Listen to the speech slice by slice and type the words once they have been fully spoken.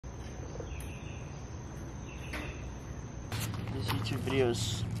This YouTube video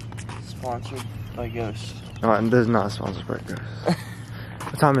is sponsored by Ghost. No, and this is not sponsored by Ghost.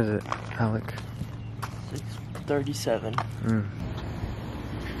 What time is it, Alec? 6:37.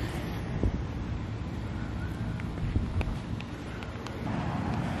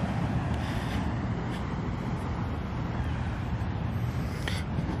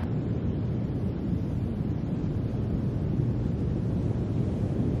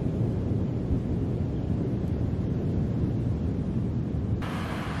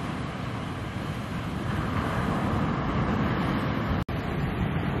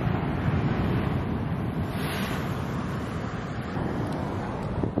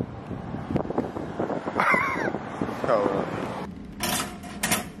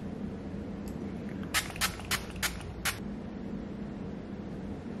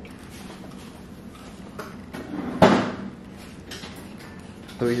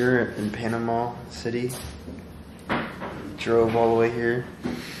 So you're in Panama City, drove all the way here.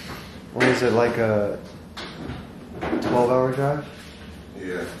 What is it, like a 12-hour drive?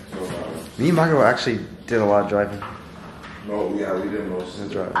 Yeah, 12 hours. Me and Michael actually did a lot of driving. No, yeah, we did most of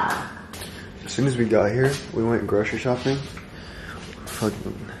the driving. As soon as we got here, we went grocery shopping.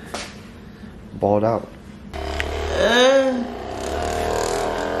 Fucking balled out.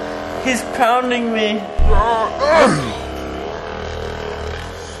 He's pounding me.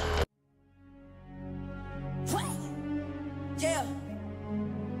 Yeah.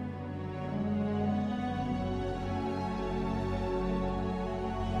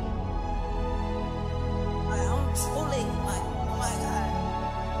 I'm truly like, oh my God.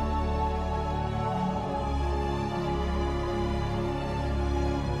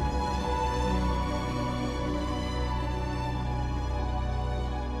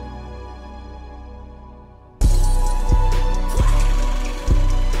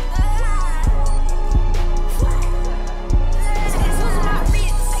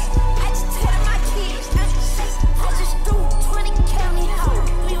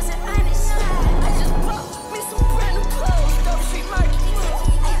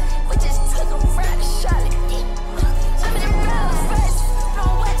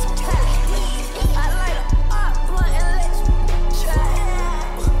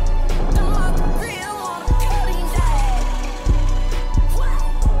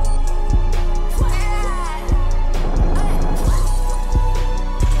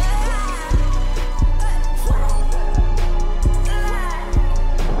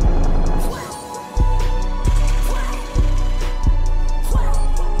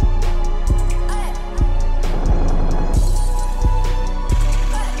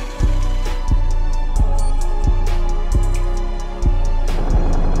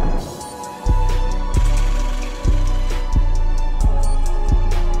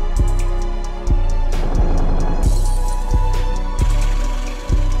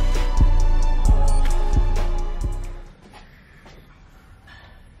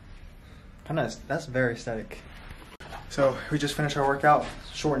 That's very aesthetic. So we just finished our workout,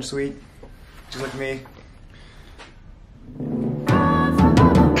 short and sweet. Just look at me.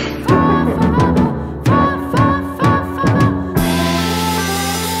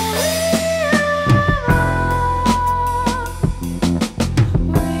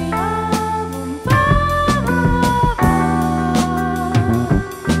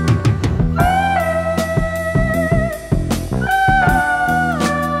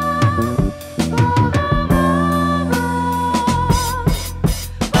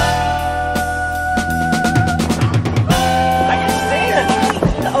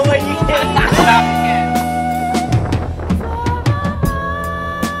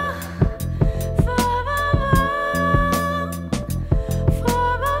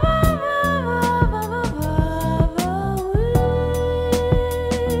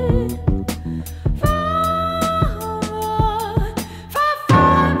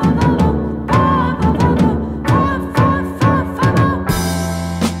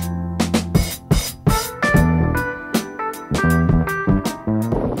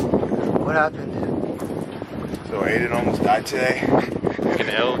 What happened? So Aiden almost died today. An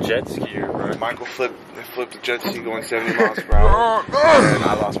L jet skier, bro. Michael flipped the jet ski going 70 miles per hour. And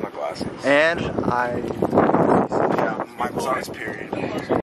I lost my glasses. And Yeah, Michael's on his period.